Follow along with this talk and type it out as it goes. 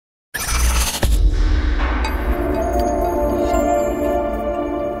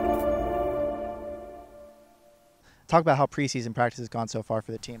Talk about how preseason practice has gone so far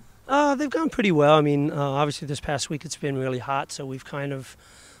for the team. They've gone pretty well. I mean, obviously this past week it's been really hot, so we've kind of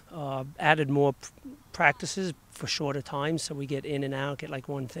added more practices for shorter times, so we get in and out, get like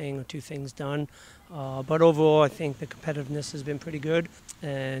one thing or two things done. But overall, I think the competitiveness has been pretty good,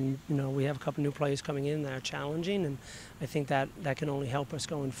 and we have a couple new players coming in that are challenging, and I think that can only help us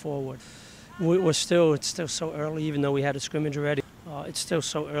going forward. It's still so early, even though we had a scrimmage already. It's still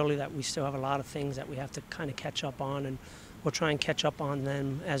so early that we still have a lot of things that we have to kind of catch up on, and we'll try and catch up on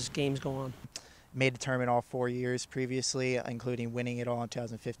them as games go on. Made the tournament all 4 years previously, including winning it all in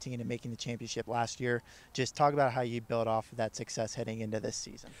 2015 and making the championship last year. Just talk about how you build off of that success heading into this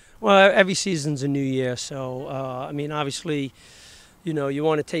season. Well, every season's a new year, so I mean, obviously, you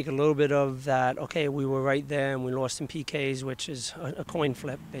want to take a little bit of that, okay, we were right there and we lost in PKs, which is a coin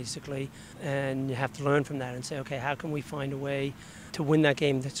flip, basically. And you have to learn from that and say, okay, how can we find a way to win that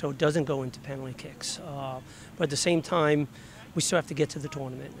game so it doesn't go into penalty kicks? But at the same time, we still have to get to the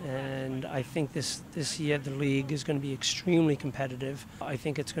tournament. And I think this year the league is going to be extremely competitive. I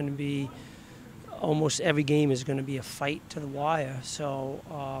think it's going to be almost every game is going to be a fight to the wire.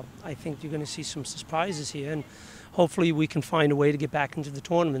 So I think you're going to see some surprises here. And hopefully we can find a way to get back into the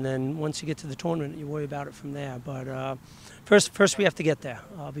tournament. Then once you get to the tournament, you worry about it from there. But first we have to get there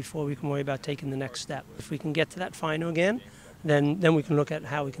before we can worry about taking the next step. If we can get to that final again, then we can look at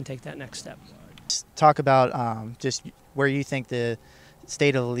how we can take that next step. Talk about just where you think the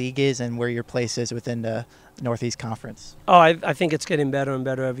state of the league is and where your place is within the Northeast Conference. Oh, I think it's getting better and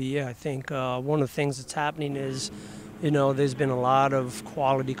better every year. I think one of the things that's happening is, there's been a lot of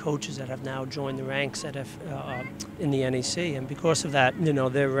quality coaches that have now joined the ranks in the NEC, and because of that,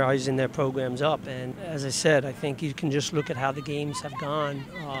 they're rising their programs up. And as I said, I think you can just look at how the games have gone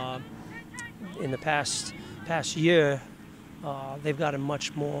in the past year. They've gotten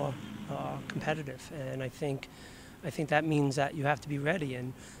much more competitive, and I think that means that you have to be ready,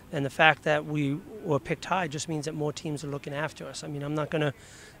 and the fact that we were picked high just means that more teams are looking after us. I mean, I'm not going to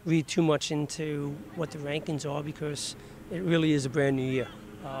read too much into what the rankings are because it really is a brand new year.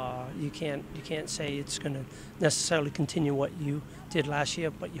 You can't say it's going to necessarily continue what you did last year,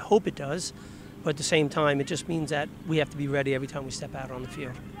 but you hope it does. But at the same time, it just means that we have to be ready every time we step out on the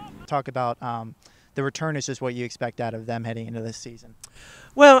field. Talk about the return is just what you expect out of them heading into this season.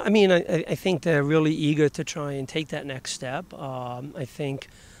 Well, I mean, I think they're really eager to try and take that next step. I think,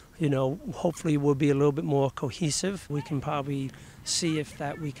 hopefully we'll be a little bit more cohesive. We can probably see if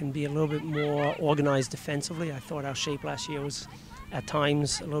that we can be a little bit more organized defensively. I thought our shape last year was at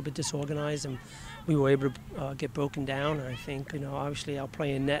times a little bit disorganized, and we were able to get broken down. And I think, obviously our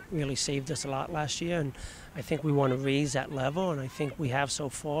play in net really saved us a lot last year, and I think we want to raise that level, and I think we have so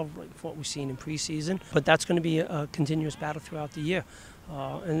far, like what we've seen in preseason. But that's going to be a continuous battle throughout the year.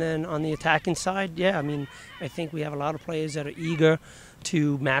 And then on the attacking side, yeah, I mean, I think we have a lot of players that are eager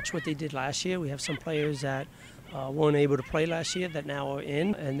to match what they did last year. We have some players that weren't able to play last year that now are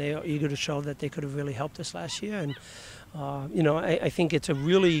in, and they are eager to show that they could have really helped us last year. And, I think it's a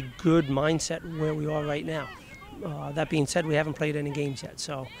really good mindset where we are right now. That being said, we haven't played any games yet,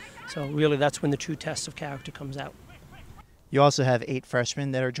 so really that's when the true test of character comes out. You also have 8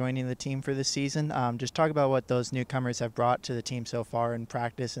 freshmen that are joining the team for this season. Just talk about what those newcomers have brought to the team so far in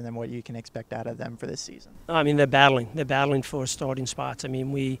practice, and then what you can expect out of them for this season. I mean, they're battling for starting spots. I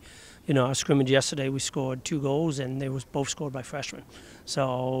mean, our scrimmage yesterday, we scored 2 goals, and they was both scored by freshmen.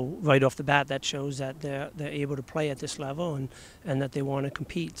 So right off the bat, that shows that they're able to play at this level and that they want to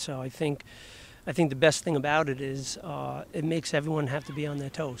compete. So I think the best thing about it is it makes everyone have to be on their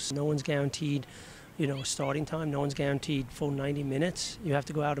toes. No one's guaranteed starting time. No one's guaranteed full 90 minutes. You have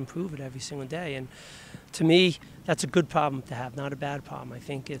to go out and prove it every single day. And to me, that's a good problem to have, not a bad problem. I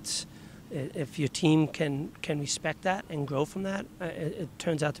think if your team can respect that and grow from that, it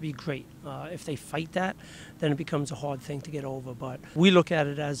turns out to be great. If they fight that, then it becomes a hard thing to get over. But we look at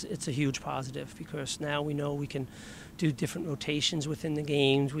it as it's a huge positive because now we know we can do different rotations within the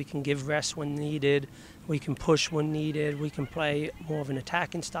games. We can give rest when needed. We can push when needed. We can play more of an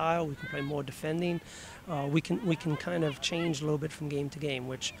attacking style. We can play more defending. We can kind of change a little bit from game to game,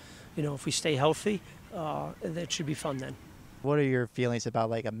 which, if we stay healthy, that should be fun then. What are your feelings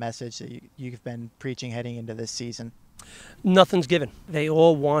about like a message that you've been preaching heading into this season? Nothing's given. They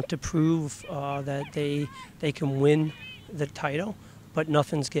all want to prove that they can win the title, but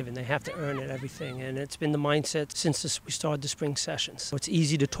nothing's given. They have to earn it, everything. And it's been the mindset since we started the spring sessions. So it's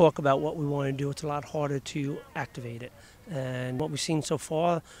easy to talk about what we want to do. It's a lot harder to activate it. And what we've seen so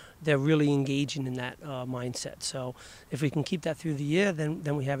far, they're really engaging in that mindset. So if we can keep that through the year,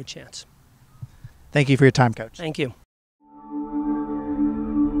 then we have a chance. Thank you for your time, Coach. Thank you.